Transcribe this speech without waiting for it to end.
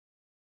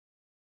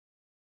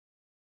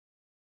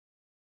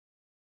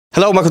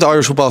Hello, welcome to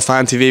Irish Football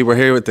Fan TV. We're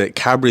here with the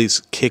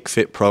Cadbury's Kick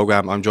Fit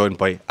programme. I'm joined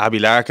by Abbie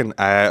Larkin.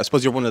 I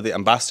suppose you're one of the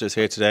ambassadors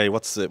here today.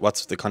 What's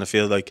the kind of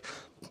feel like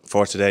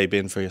for today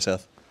being for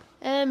yourself?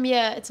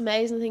 Yeah, it's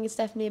amazing. I think it's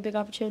definitely a big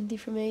opportunity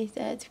for me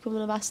to become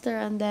an ambassador,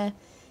 and yeah,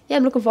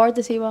 I'm looking forward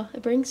to see what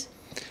it brings.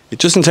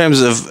 Just in terms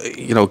of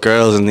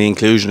girls and the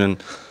inclusion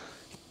and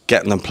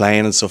getting them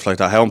playing and stuff like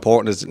that, how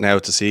important is it now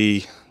to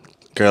see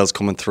girls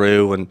coming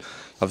through? And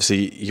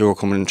obviously you were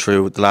coming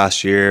through the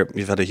last year.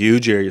 You've had a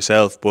huge year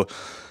yourself, but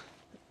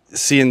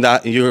seeing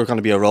that you're going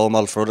to be a role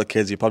model for other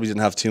kids, you probably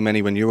didn't have too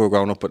many when you were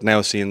growing up, but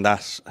now seeing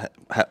that,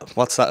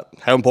 what's that?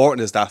 How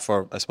important is that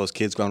for, I suppose,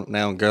 kids growing up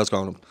now and girls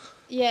growing up?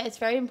 Yeah, it's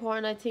very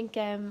important. I think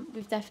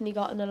we've definitely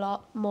gotten a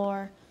lot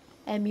more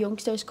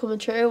youngsters coming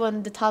through,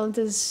 and the talent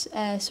is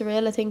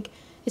surreal. I think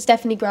it's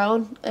definitely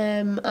grown,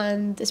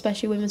 and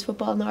especially women's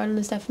football in Ireland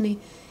is definitely,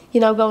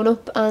 going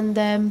up. And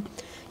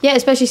yeah,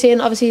 especially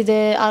seeing obviously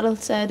the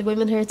adults, the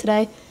women here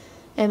today.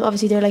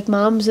 Obviously they're like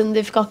moms and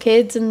they've got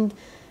kids, and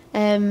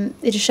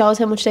it just shows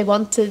how much they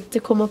want to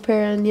come up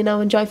here and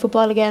enjoy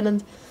football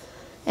again.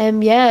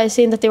 And yeah, I've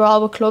seen that they were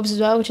all with clubs as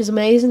well, which is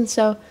amazing.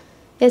 So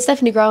yeah, it's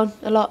definitely grown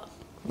a lot.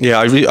 Yeah,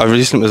 I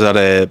recently was at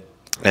a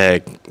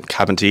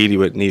Cabinteely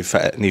with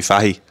Niamh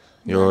Fahey,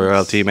 your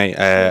old teammate,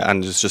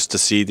 and just to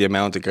see the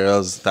amount of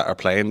girls that are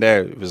playing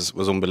there was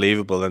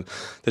unbelievable. And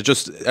they're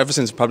just, ever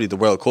since probably the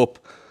World Cup,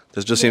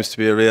 there just seems to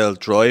be a real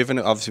drive in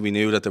it. Obviously we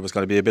knew that there was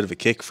going to be a bit of a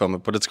kick from it,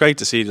 but it's great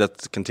to see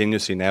that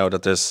continuously now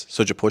that there's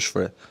such a push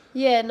for it.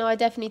 Yeah, no, I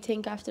definitely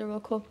think after the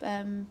World Cup,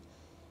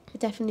 it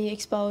definitely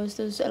exposed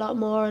us a lot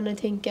more, and I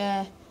think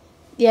yeah,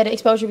 the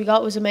exposure we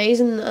got was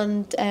amazing,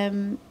 and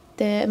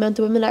the amount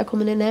of women that are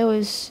coming in now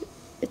it's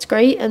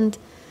great. And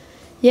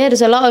yeah,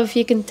 there's a lot of,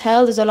 you can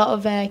tell there's a lot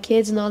of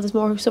kids and all, there's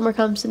more summer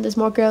camps and there's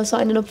more girls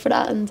signing up for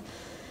that, and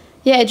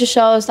yeah, it just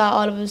shows that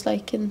all of us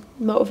can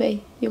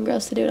motivate young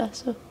girls to do that.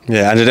 So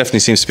yeah, and there definitely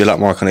seems to be a lot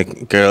more kind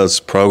of girls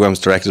programs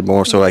directed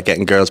more so like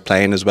getting girls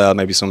playing as well.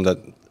 Maybe some that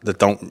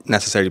don't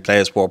necessarily play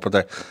a sport, but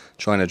they're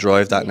trying to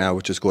drive that now,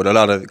 which is good. A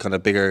lot of kind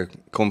of bigger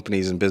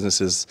companies and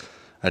businesses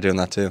are doing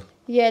that too.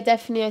 Yeah,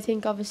 definitely. I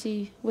think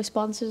obviously with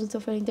sponsors and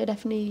stuff, I think they're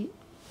definitely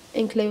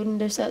including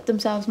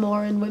themselves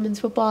more in women's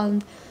football,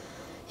 and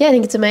yeah, I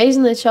think it's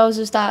amazing. It shows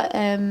us that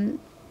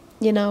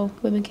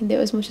women can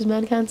do as much as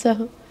men can.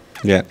 So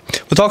yeah,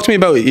 well, talk to me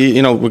about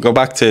we go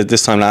back to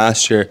this time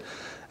last year,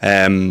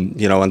 and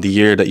the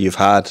year that you've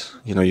had.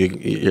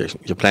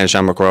 You're playing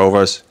Shamrock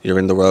Rovers. You're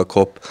in the World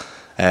Cup.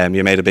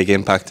 You made a big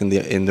impact in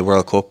the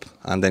World Cup,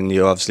 and then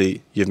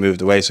you've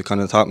moved away. So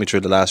kind of talk me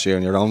through the last year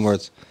in your own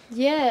words.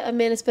 Yeah, I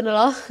mean, it's been a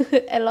lot.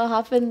 A lot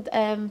happened.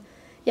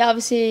 Yeah,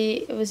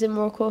 obviously it was in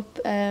World Cup,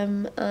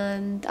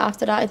 and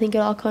after that I think it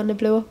all kind of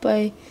blew up.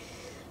 I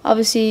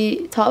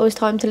obviously thought it was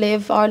time to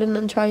leave Ireland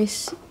and try,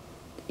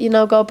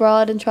 go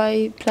abroad and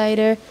try play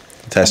there.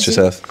 Test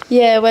yourself.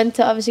 Yeah, I went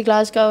to obviously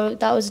Glasgow.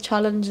 That was a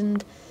challenge,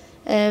 and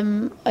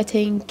I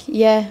think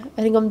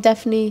I'm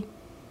definitely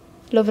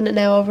loving it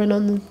now over in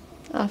London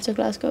after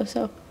Glasgow.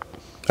 So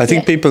I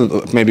think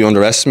people maybe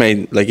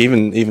underestimate, like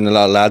even a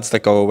lot of lads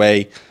that go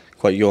away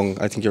quite young.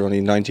 I think you're only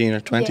 19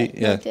 or 20.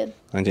 Yeah,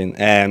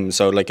 19.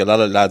 So like a lot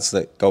of lads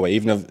that go away,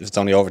 even if it's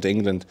only over to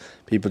England,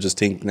 people just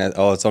think that,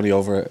 oh, it's only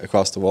over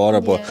across the water.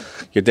 But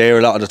you're there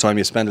a lot of the time.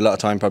 You spend a lot of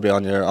time probably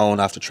on your own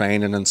after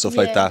training and stuff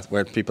like that,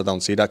 where people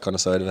don't see that kind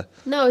of side of it.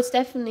 No, it's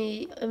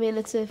definitely, I mean,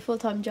 it's a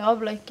full-time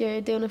job. Like,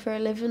 you're doing it for a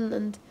living,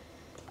 and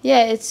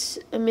yeah, it's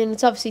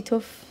obviously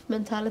tough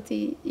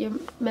mentality,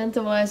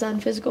 mental wise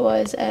and physical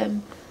wise.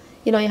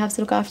 You have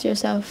to look after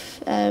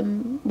yourself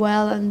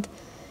well, and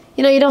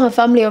you don't have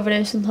family over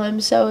there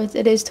sometimes, so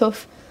it is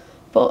tough.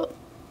 But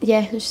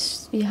yeah,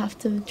 you have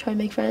to try and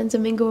make friends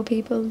and mingle with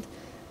people. And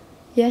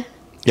yeah.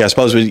 Yeah, I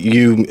suppose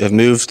you have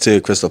moved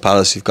to Crystal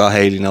Palace. You've got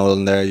Hayley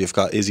Nolan there. You've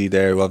got Izzy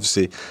there.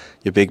 Obviously,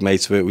 you're big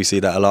mates with. We see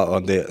that a lot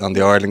on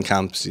the Ireland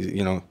camps.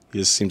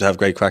 You seem to have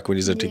great crack when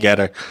you're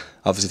together.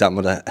 Obviously, that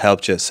would have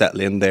helped you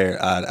settle in there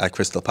at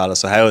Crystal Palace.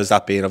 So how has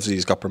that been? Obviously,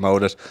 you got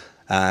promoted,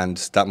 and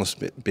that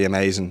must be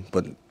amazing.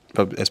 But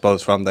I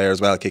suppose from there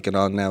as well, kicking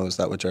on now, is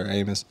that what your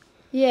aim is?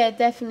 Yeah,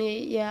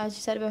 definitely. Yeah, as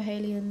you said about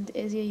Hayley and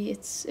Izzy,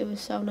 it was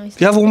so nice.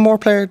 Do you have one more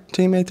player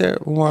teammate there?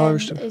 One more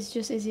Irish? It's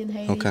just Izzy and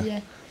Hayley. Okay.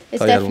 Yeah,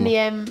 it's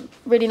definitely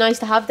really nice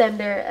to have them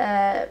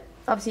there.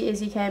 Obviously,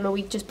 Izzy came a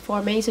week just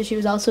before me, so she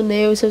was also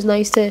new. So it was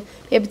nice to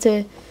be able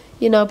to,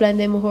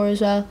 blend in with her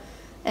as well.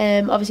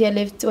 Obviously, I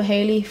lived with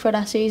Hayley for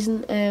that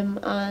season,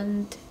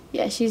 and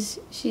yeah, she's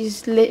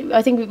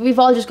I think we've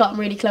all just gotten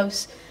really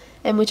close,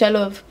 which I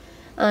love,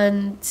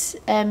 and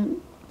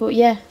but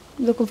yeah,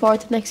 looking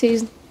forward to next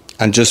season.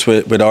 And just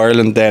with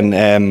Ireland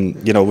then,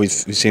 we've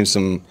seen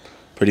some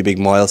pretty big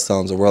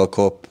milestones, the World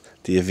Cup,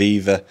 the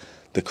Aviva,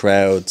 the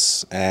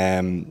crowds.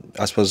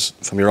 I suppose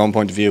from your own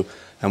point of view,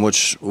 how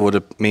much would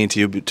it mean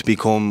to you to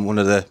become one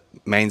of the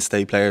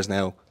mainstay players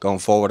now going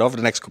forward over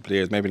the next couple of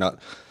years? Maybe not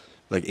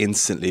like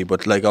instantly,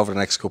 but like over the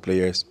next couple of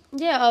years.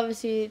 Yeah,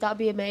 obviously that'd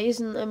be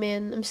amazing. I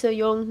mean, I'm still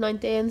young,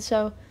 19,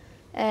 so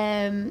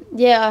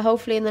yeah,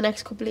 hopefully in the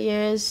next couple of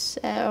years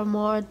or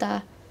more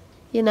that,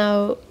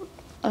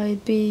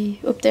 I'd be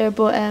up there.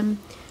 But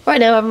right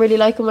now I'm really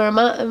liking where I'm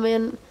at. I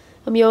mean,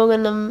 I'm young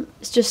and I'm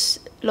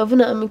just loving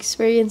it. I'm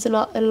experiencing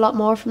a lot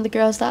more from the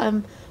girls that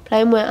I'm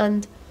playing with,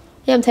 and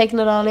yeah, I'm taking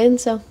it all in.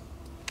 So.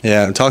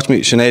 Yeah, and talk to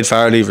me. Sinead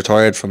Farrelly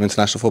retired from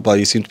international football.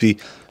 You seem to be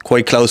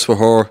quite close with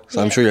her, so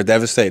yeah. I'm sure you're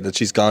devastated that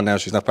she's gone now.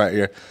 She's not part of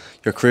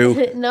your crew.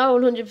 No,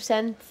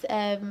 100%.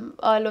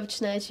 I loved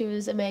Sinead. She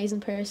was an amazing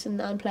person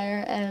and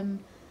player.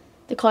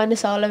 The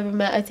kindest soul I've ever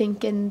met, I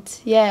think. And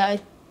yeah, I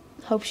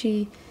hope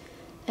she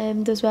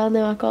does well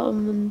now at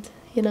Gotham, and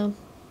you know,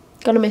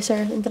 gonna miss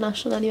her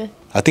international anyway.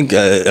 I think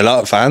a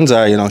lot of fans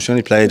are. You know, she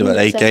only played about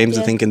 8 games,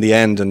 yeah. I think, in the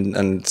end,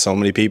 and so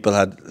many people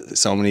had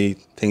so many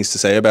things to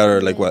say about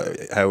her, like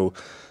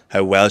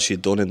how well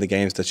she'd done in the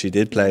games that she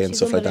did play and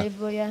stuff like that.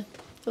 Yeah,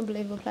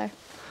 unbelievable player.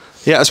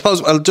 Yeah, I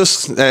suppose. Well,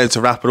 just to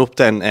wrap it up,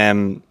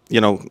 then,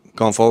 you know,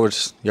 going forward,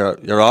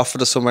 you're off for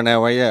the summer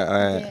now, are you?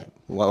 Yeah.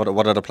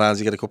 What are the plans?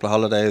 You get a couple of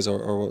holidays,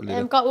 or what?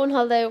 I've got one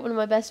holiday with one of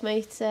my best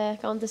mates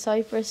going to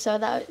Cyprus, so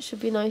that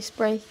should be a nice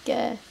break.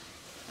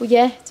 But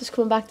yeah, just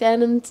coming back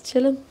then and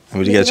chilling. And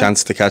would you get a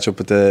chance to catch up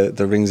with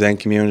the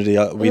Ringsend community?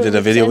 We did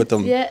a video with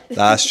them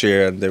last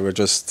year, and they were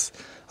just.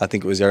 I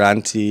think it was your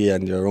auntie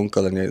and your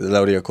uncle and a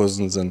lot of your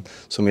cousins and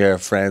some of your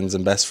friends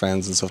and best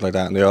friends and stuff like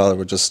that, and they all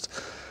were just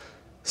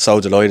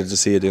so delighted to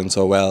see you doing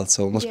so well.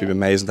 So it must be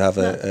amazing to have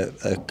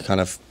a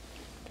kind of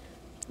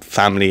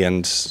family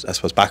and, I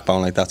suppose,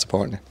 backbone like that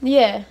supporting you.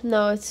 Yeah,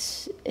 no,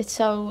 it's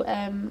so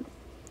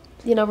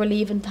you know,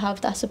 relieving to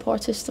have that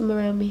support system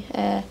around me.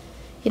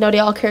 You know, they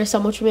all care so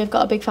much for me. I've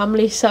got a big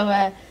family, so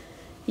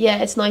yeah,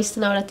 it's nice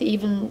to know that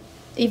even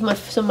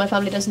some of my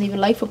family doesn't even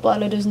like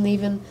football or doesn't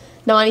even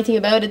know anything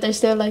about it. They're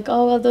still like,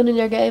 oh, well done in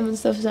your game and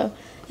stuff. So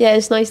yeah,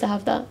 it's nice to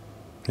have that.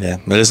 Yeah,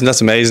 well, listen,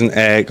 that's amazing.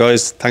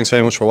 Guys, thanks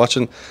very much for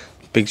watching.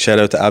 Big shout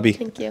out to Abbie.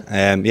 Thank you.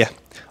 Yeah,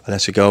 I'll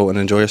let you go and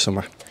enjoy your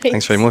summer.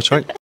 Thanks very much.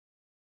 Right.